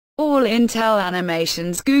All Intel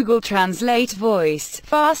animations. Google Translate voice,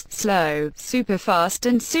 fast, slow, super fast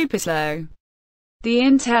and super slow. The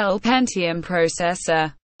Intel Pentium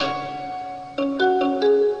processor.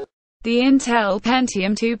 The Intel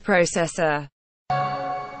Pentium 2 processor.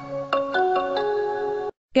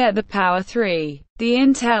 Get the Power 3. The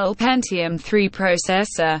Intel Pentium 3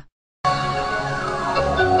 processor.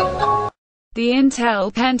 The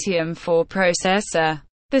Intel Pentium 4 processor.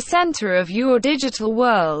 The center of your digital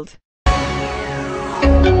world.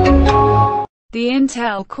 The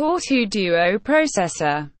Intel Core 2 Duo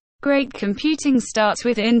processor. Great computing starts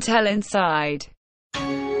with Intel inside.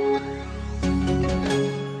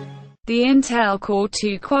 The Intel Core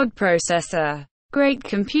 2 Quad processor. Great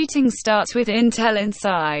computing starts with Intel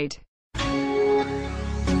inside.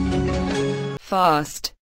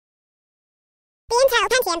 Fast. The Intel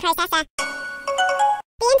Pentium processor.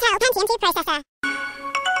 The Intel Pentium 2 processor.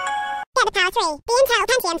 Get the Power 3. The Intel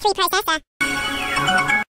Pentium 3 processor.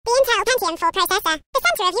 The Intel Pentium 4 processor. The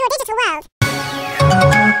center of your digital world.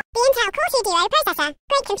 The Intel Core 2 Duo processor.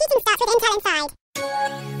 Great computing starts with Intel inside.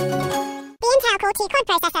 The Intel Core 2 Quad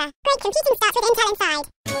processor. Great computing starts with Intel inside.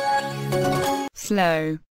 Slow.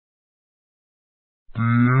 The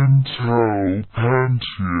Intel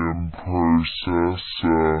Pentium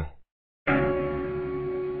processor.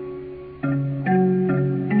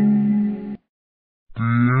 The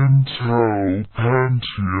Intel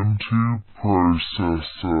Pentium 2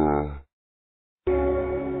 processor.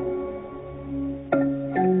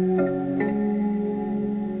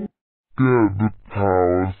 Get the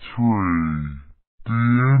Power 3. The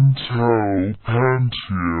Intel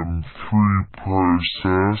Pentium 3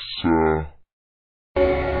 processor.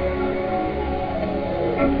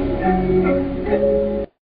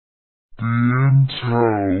 The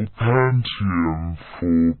Intel Pentium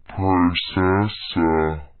 4 processor.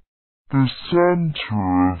 The center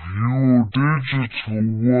of your digital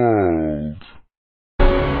world.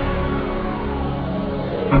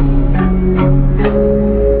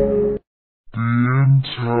 The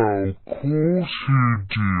Intel Core 2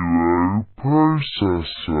 Duo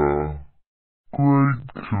processor. Great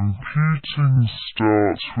computing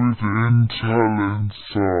starts with Intel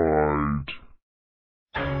inside.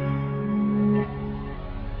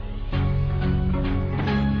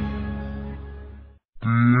 The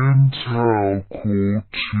Intel Core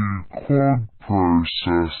 2 Quad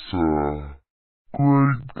processor.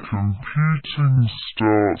 Great computing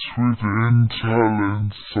starts with Intel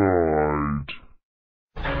inside.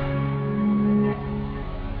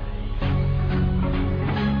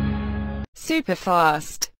 Super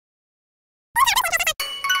fast.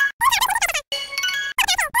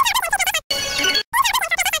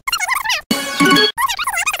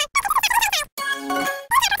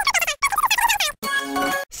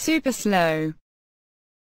 Super slow.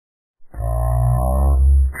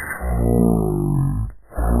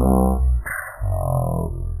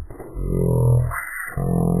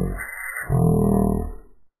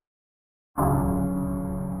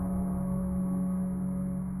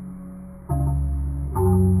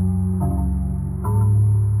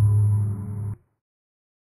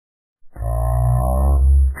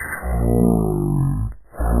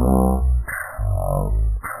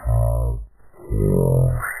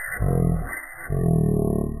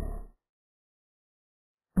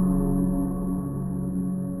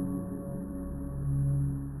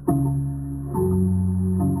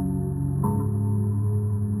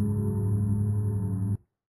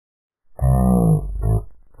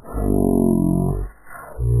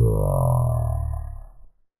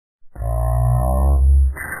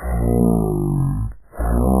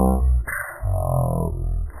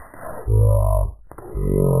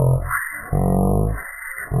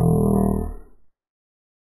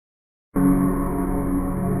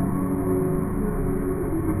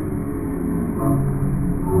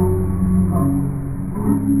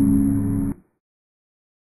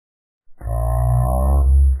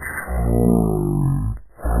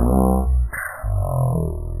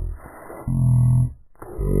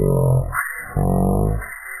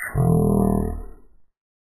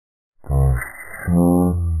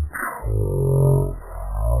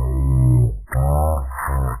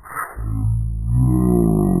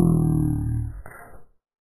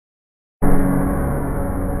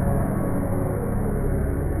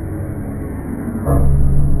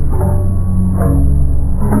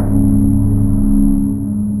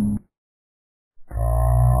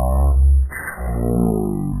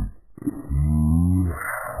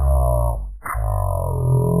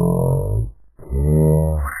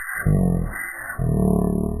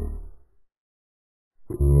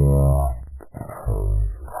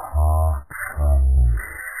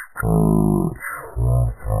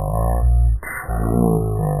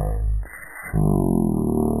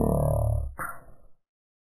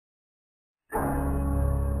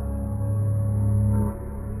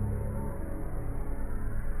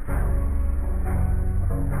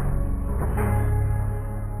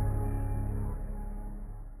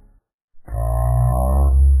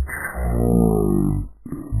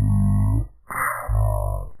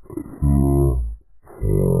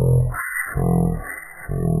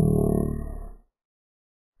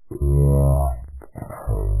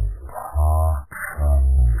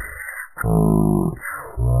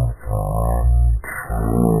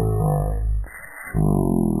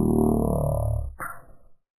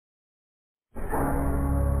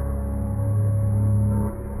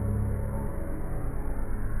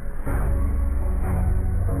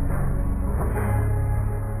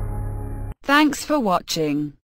 Thanks for watching.